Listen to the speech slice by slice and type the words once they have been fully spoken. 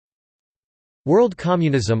World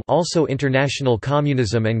communism, also international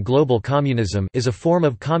communism and global communism, is a form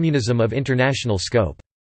of communism of international scope.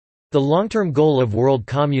 The long-term goal of world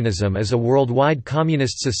communism is a worldwide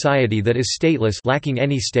communist society that is stateless, lacking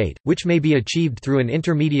any state, which may be achieved through an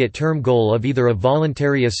intermediate-term goal of either a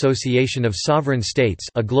voluntary association of sovereign states,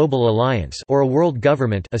 a global alliance, or a world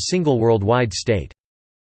government, a single worldwide state.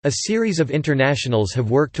 A series of internationals have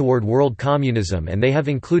worked toward world communism, and they have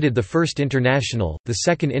included the First International, the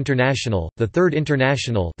Second International, the Third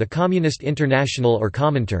International, the Communist International or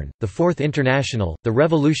Comintern, the Fourth International, the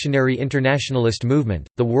Revolutionary Internationalist Movement,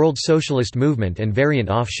 the World Socialist Movement, and variant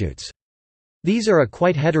offshoots. These are a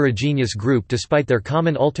quite heterogeneous group despite their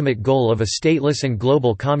common ultimate goal of a stateless and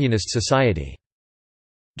global communist society.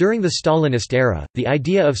 During the Stalinist era, the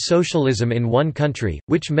idea of socialism in one country,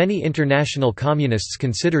 which many international communists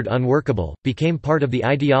considered unworkable, became part of the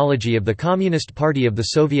ideology of the Communist Party of the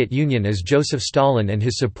Soviet Union, as Joseph Stalin and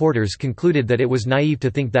his supporters concluded that it was naive to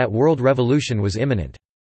think that world revolution was imminent.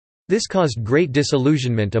 This caused great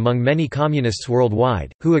disillusionment among many communists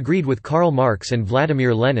worldwide, who agreed with Karl Marx and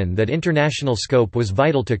Vladimir Lenin that international scope was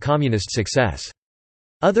vital to communist success.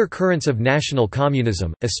 Other currents of national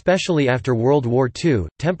communism, especially after World War II,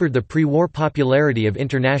 tempered the pre-war popularity of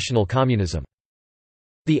international communism.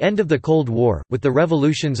 The end of the Cold War, with the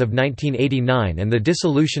revolutions of 1989 and the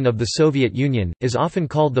dissolution of the Soviet Union, is often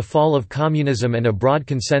called the fall of communism, and a broad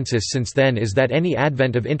consensus since then is that any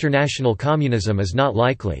advent of international communism is not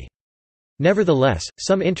likely. Nevertheless,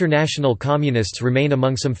 some international communists remain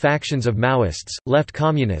among some factions of Maoists, left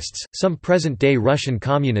communists, some present-day Russian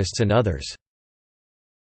communists and others.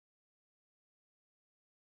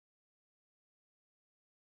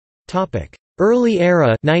 Early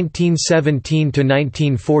era 1917 to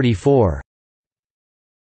 1944.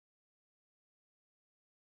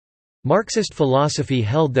 Marxist philosophy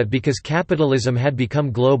held that because capitalism had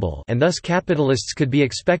become global and thus capitalists could be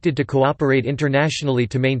expected to cooperate internationally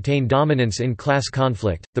to maintain dominance in class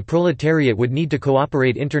conflict, the proletariat would need to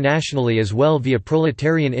cooperate internationally as well via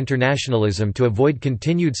proletarian internationalism to avoid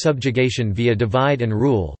continued subjugation via divide and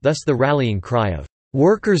rule, thus the rallying cry of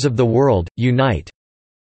 "Workers of the world, unite!"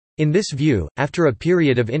 In this view, after a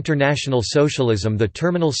period of international socialism, the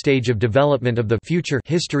terminal stage of development of the future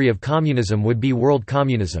history of communism would be world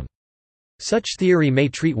communism. Such theory may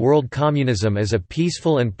treat world communism as a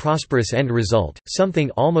peaceful and prosperous end result,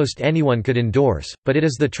 something almost anyone could endorse, but it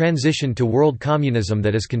is the transition to world communism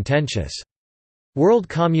that is contentious. World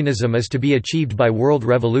communism is to be achieved by world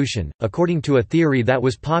revolution, according to a theory that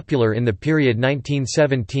was popular in the period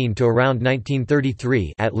 1917 to around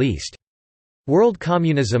 1933 at least. World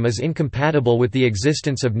communism is incompatible with the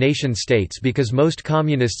existence of nation-states because most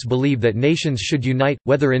communists believe that nations should unite,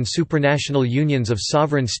 whether in supranational unions of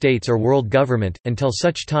sovereign states or world government, until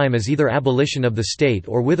such time as either abolition of the state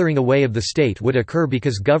or withering away of the state would occur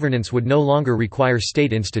because governance would no longer require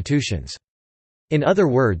state institutions. In other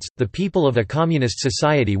words, the people of a communist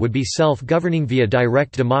society would be self-governing via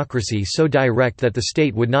direct democracy, so direct that the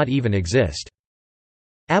state would not even exist.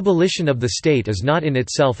 Abolition of the state is not in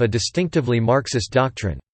itself a distinctively Marxist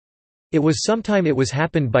doctrine. It was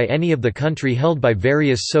happened by any of the country held by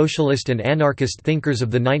various socialist and anarchist thinkers of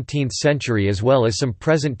the 19th century as well as some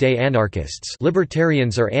present-day anarchists.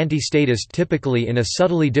 Libertarians are anti-statist typically in a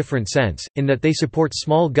subtly different sense, in that they support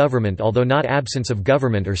small government although not absence of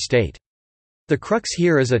government or state. The crux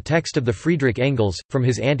here is a text of the Friedrich Engels, from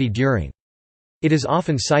his Anti-Düring. It is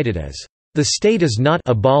often cited as, "The state is not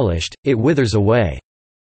abolished, it withers away."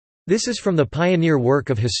 This is from the pioneer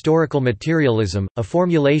work of historical materialism, a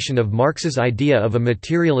formulation of Marx's idea of a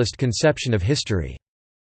materialist conception of history.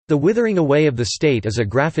 The withering away of the state is a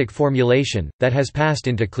graphic formulation, that has passed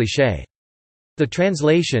into cliché. The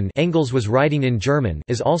translation Engels was writing in German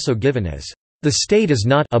is also given as, "The state is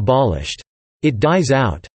not abolished. It dies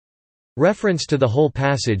out." Reference to the whole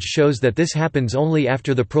passage shows that this happens only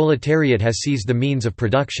after the proletariat has seized the means of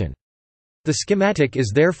production. The schematic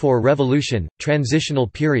is therefore revolution, transitional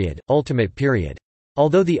period, ultimate period.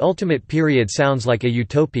 Although the ultimate period sounds like a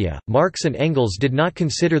utopia, Marx and Engels did not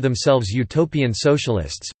consider themselves utopian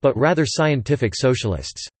socialists, but rather scientific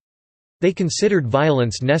socialists. They considered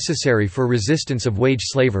violence necessary for resistance of wage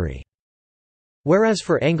slavery. Whereas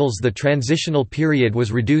for Engels the transitional period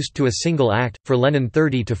was reduced to a single act, for Lenin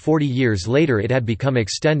 30 to 40 years later it had become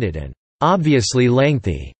extended and obviously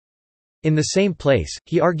lengthy. In the same place,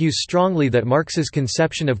 he argues strongly that Marx's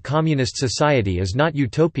conception of communist society is not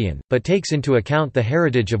utopian, but takes into account the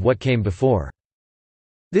heritage of what came before.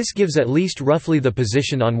 This gives at least roughly the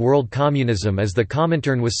position on world communism as the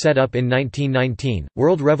Comintern was set up in 1919.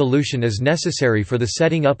 World revolution is necessary for the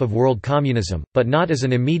setting up of world communism, but not as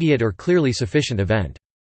an immediate or clearly sufficient event.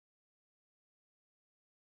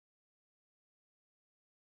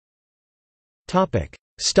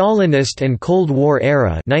 Stalinist and Cold War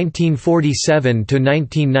era 1947 to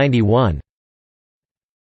 1991.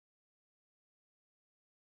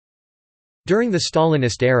 During the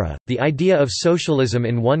Stalinist era, the idea of socialism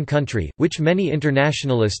in one country, which many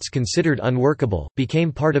internationalists considered unworkable,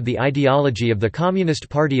 became part of the ideology of the Communist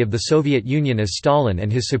Party of the Soviet Union, as Stalin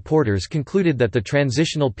and his supporters concluded that the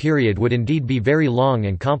transitional period would indeed be very long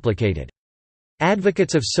and complicated.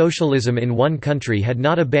 Advocates of socialism in one country had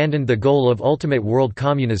not abandoned the goal of ultimate world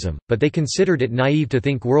communism, but they considered it naive to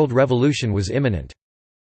think world revolution was imminent.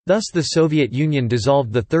 Thus the Soviet Union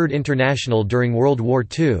dissolved the Third International during World War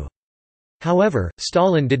II. However,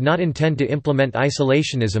 Stalin did not intend to implement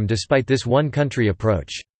isolationism despite this one-country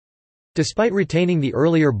approach. Despite retaining the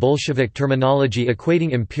earlier Bolshevik terminology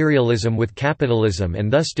equating imperialism with capitalism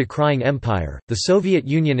and thus decrying empire, the Soviet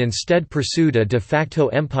Union instead pursued a de facto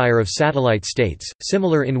empire of satellite states,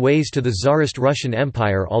 similar in ways to the Tsarist Russian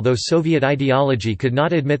Empire, although Soviet ideology could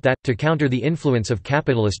not admit that, to counter the influence of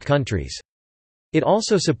capitalist countries. It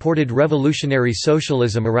also supported revolutionary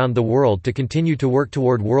socialism around the world to continue to work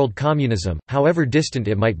toward world communism, however distant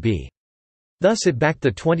it might be. Thus it backed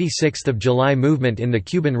the 26th of July movement in the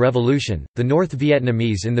Cuban Revolution, the North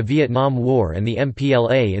Vietnamese in the Vietnam War and the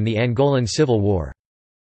MPLA in the Angolan Civil War.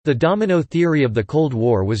 The domino theory of the Cold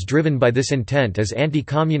War was driven by this intent, as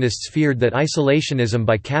anti-communists feared that isolationism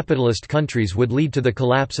by capitalist countries would lead to the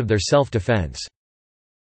collapse of their self-defense.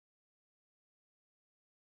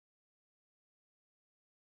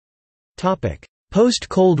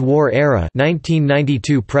 Post-Cold War era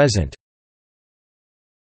 1992 present.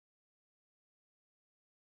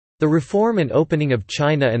 The reform and opening of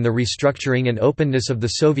China and the restructuring and openness of the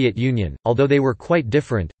Soviet Union, although they were quite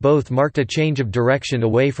different, both marked a change of direction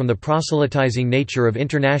away from the proselytizing nature of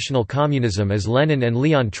international communism as Lenin and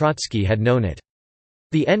Leon Trotsky had known it.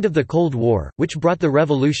 The end of the Cold War, which brought the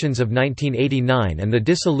revolutions of 1989 and the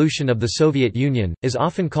dissolution of the Soviet Union, is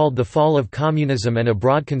often called the fall of communism, and a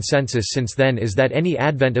broad consensus since then is that any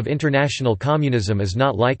advent of international communism is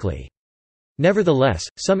not likely. Nevertheless,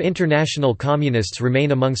 some international communists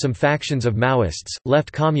remain among some factions of Maoists,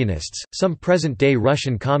 left communists, some present-day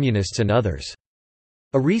Russian communists and others.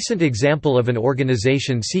 A recent example of an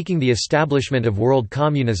organization seeking the establishment of world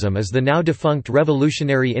communism is the now defunct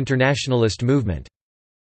Revolutionary Internationalist Movement.